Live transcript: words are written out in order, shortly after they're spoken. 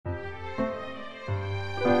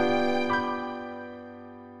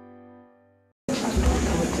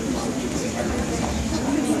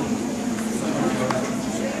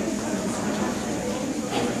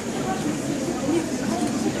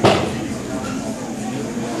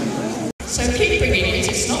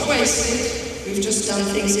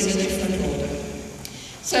understand things in a different order.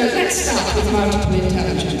 So let's start with multiple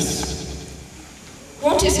intelligence.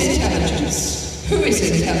 What is intelligence? Who is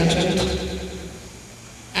intelligent?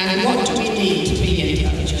 And what do we need to be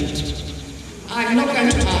intelligent? I'm not going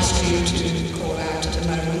to ask you to call out at the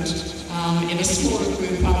moment. In a smaller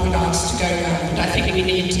group I would ask to go round, but I think we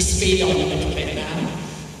need to speed on a little bit now.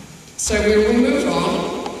 So we will move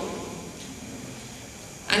on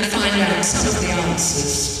and find out some of the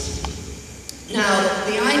answers. Now,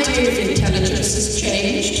 the idea of intelligence has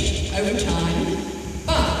changed over time,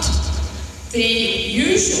 but the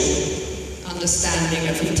usual understanding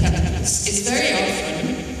of intelligence is very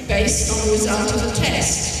often based on the result of a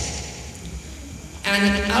test.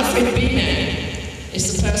 And Alfred Binet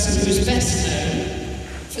is the person who is best known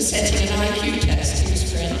for setting an IQ test. He was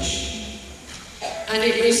French. And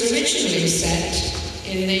it was originally set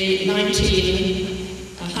in the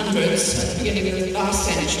 1900s, at the beginning of the last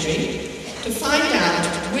century, to find out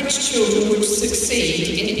which children would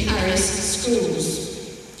succeed in Paris schools.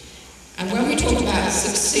 And when we talk about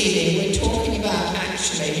succeeding, we're talking about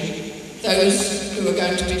actually those who are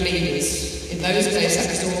going to be leaders. In those days, that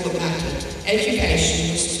was all that mattered.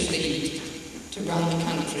 Education was to lead, to run the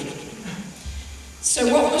country. So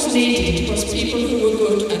what was needed was people who were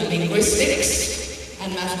good at linguistics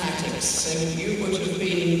and mathematics. So you would have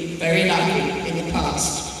been very lucky in the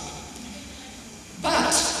past.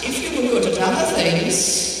 But if you were good at other things,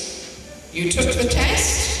 you took the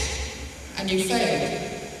test and you failed.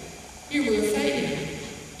 You were a failure.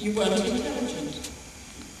 You weren't intelligent.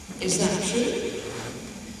 Is that true?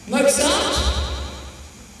 Mozart,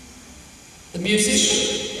 the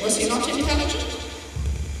musician, was he not intelligent?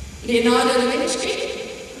 Leonardo da Vinci,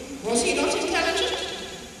 was he not intelligent?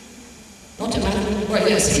 Not a mathematician, well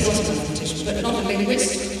yes, he was a mathematician, but not a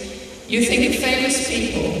linguist. You think of famous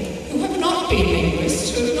people who have not been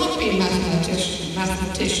linguists, who have not been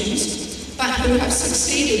mathematicians, but who have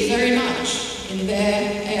succeeded very much in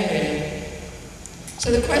their area.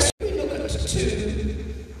 So the question, we look at the two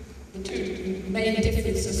main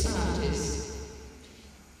different societies.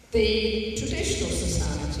 The traditional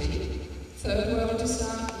society, third world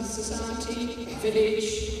society, village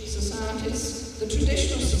societies, the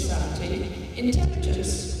traditional society,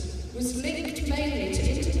 intelligence was linked mainly to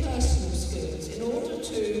interpersonal skills in order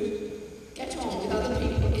to get on with other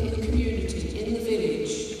people in the community, in the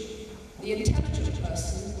village. The intelligent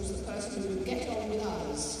person was the person who would get on with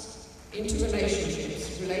others, into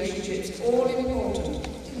relationships, all important.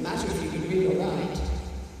 It didn't matter if you could read or write.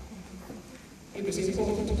 It was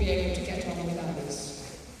important to be able to get on with others.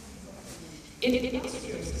 In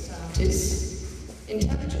industrial societies,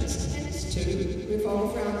 intelligence tends to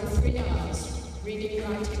revolve around the 3 R's: reading,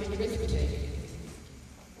 writing, and arithmetic.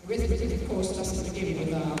 Arithmetic, of course, doesn't begin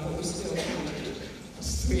with R, but we still count it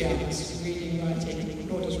as 3 R's: reading, writing,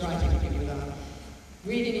 nor does writing begin with R.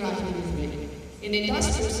 Reading, writing, and arithmetic. In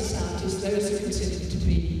industrial societies, those are considered to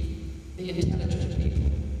be the intelligent people.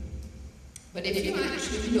 But if you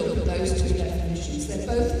actually look at those two definitions, they're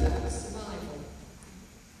both about survival.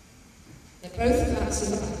 They're both about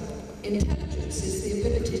survival. Intelligence is the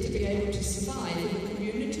ability to be able to survive in the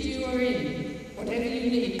community you are in, whatever you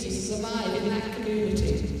need to survive in that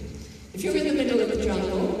community. If you're in the middle of the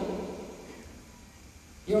jungle,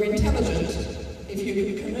 you're intelligent if you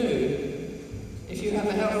can canoe, if you have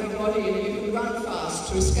a healthy body and you can run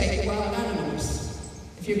fast to escape the wild animals,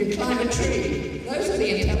 if you can climb a tree. Those are the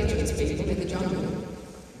intelligence people in the jungle.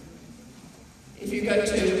 If you go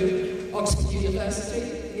to Oxford University,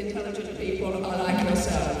 the intelligent people are like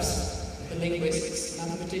yourselves, the linguists,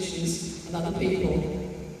 mathematicians, and other people.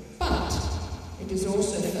 But it is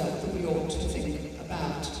also felt that we ought to think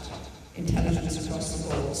about intelligence across the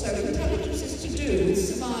board. So intelligence is to do with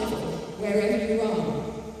survival, wherever you are.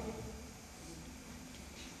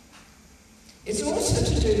 It's also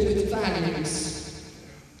to do with values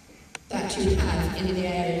that you have in the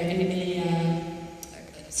area, in the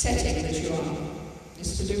setting that you are.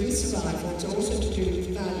 It's to do with survival, it's also to do with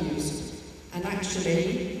values, and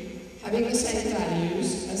actually having the same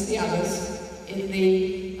values as the others in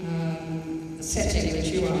the setting that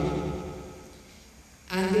you are.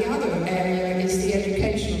 And the other area is the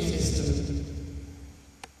educational system.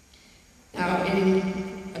 Now, in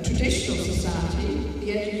a traditional society,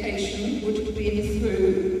 the education would have been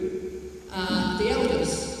through the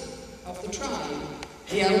elders of the tribe,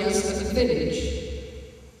 the elders of the village.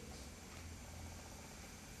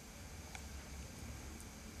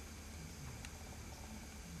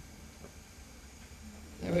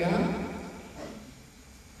 There we are.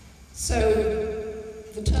 So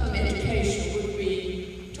the term education would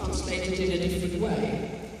be translated in a different way.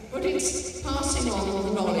 But but it's passing on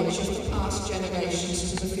the knowledge of the past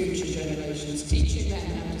generations to the future generations, teaching them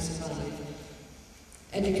how to survive.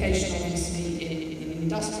 Education, obviously, in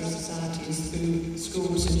industrial societies through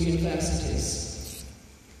schools and universities.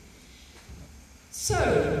 So,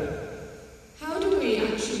 how do we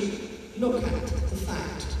actually look at the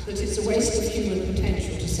fact that it's a waste of human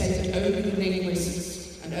potential to say that only the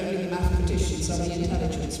linguists and only the mathematicians are the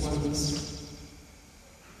intelligent ones?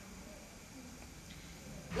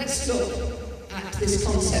 Let's look at this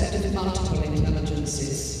concept of multiple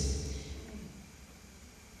intelligences.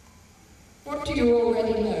 What do you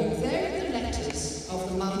already know? There are the letters of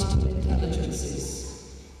the multiple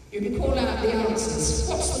intelligences. You can call out the answers.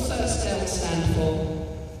 What's the first L stand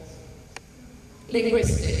for?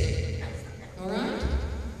 Linguistic. All right?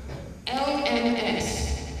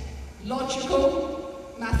 LMS.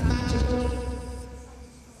 Logical, mathematical,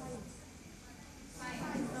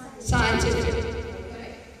 scientific.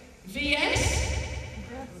 VS,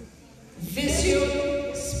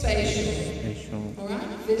 visual spatial. All right,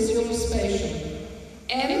 visual spatial.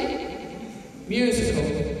 M, musical.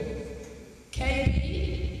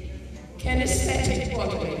 KB, kinesthetic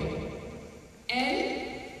bodily.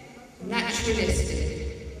 N, naturalistic.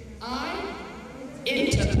 I,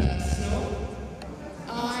 interpersonal.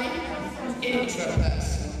 I,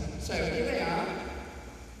 intrapersonal. So here they are.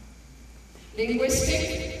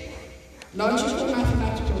 Linguistic, logical,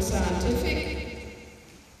 mathematical, scientific,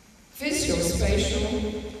 visual,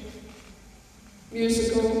 spatial,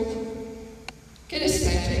 musical,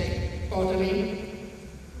 kinesthetic, bodily,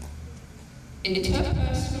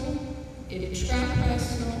 interpersonal,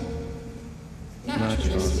 intrapersonal,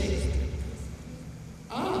 naturalistic.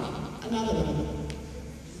 Another one.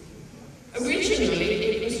 Originally,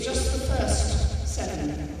 it was just the first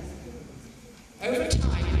 7. Over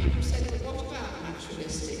time, people said, well, what about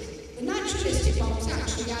naturalistic? The naturalistic one was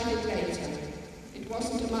actually added later. It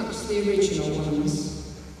wasn't amongst the original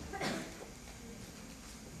ones.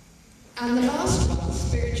 And the last one,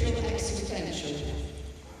 spiritual existential.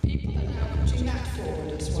 People are now putting that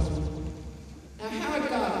forward as well. Now, Howard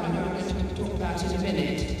Gardner, who I'm going to talk about in a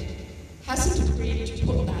minute, hasn't agreed to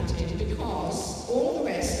put that in because all the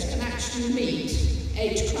rest can actually meet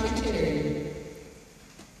 8 criteria.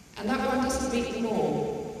 And that one doesn't meet them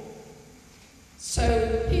all.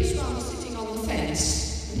 So he's rather sitting on the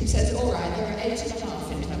fence, and he says, all right, there are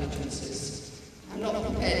 8.5 intelligences. I'm not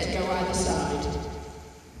prepared to go either side.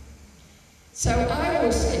 So I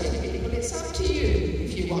always say to people, it's up to you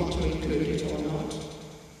if you want to include it or not,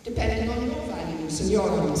 depending on your values and your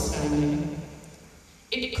understanding.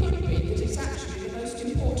 It could be that it's actually the most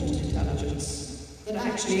important intelligence that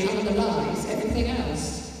actually underlies everything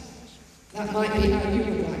else. That might be how you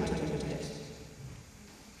would like to look at it.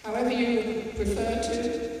 However you prefer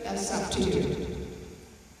to, that's up to you.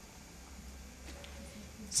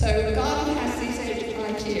 So Gardner has these 8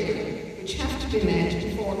 criteria which have to be met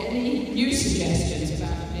before any new suggestions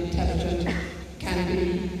about an intelligent can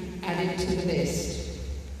be added to the list.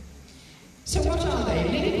 So what are they?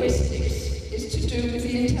 Linguistics is to do with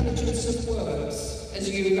the intelligence of words, as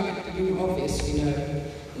you obviously know.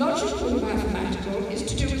 Logical and mathematical is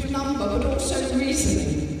to do with number, but also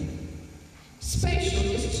reasoning. Spatial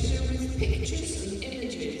is to do with pictures and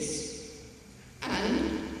images.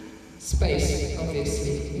 And space,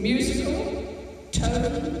 obviously. Musical,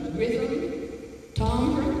 tone, rhythm,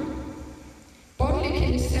 timbre. Bodily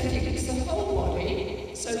kinesthetic is the whole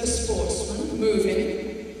body, so the sportsman,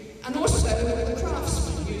 moving, and also the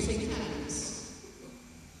craftsman, using hands.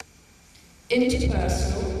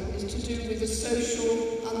 Interpersonal is to do with the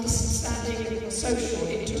social understanding, social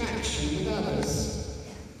interaction with others.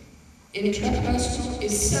 Intrapersonal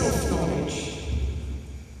is self-knowledge.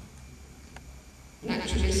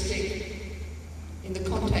 Naturalistic, in the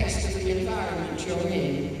context of the environment you're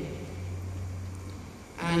in.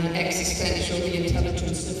 And existential, the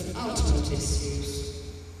intelligence of ultimate issues.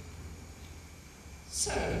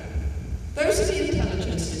 So, those are the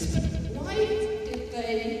intelligences, but why did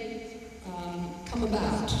they come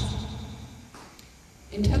about?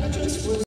 Intelligence was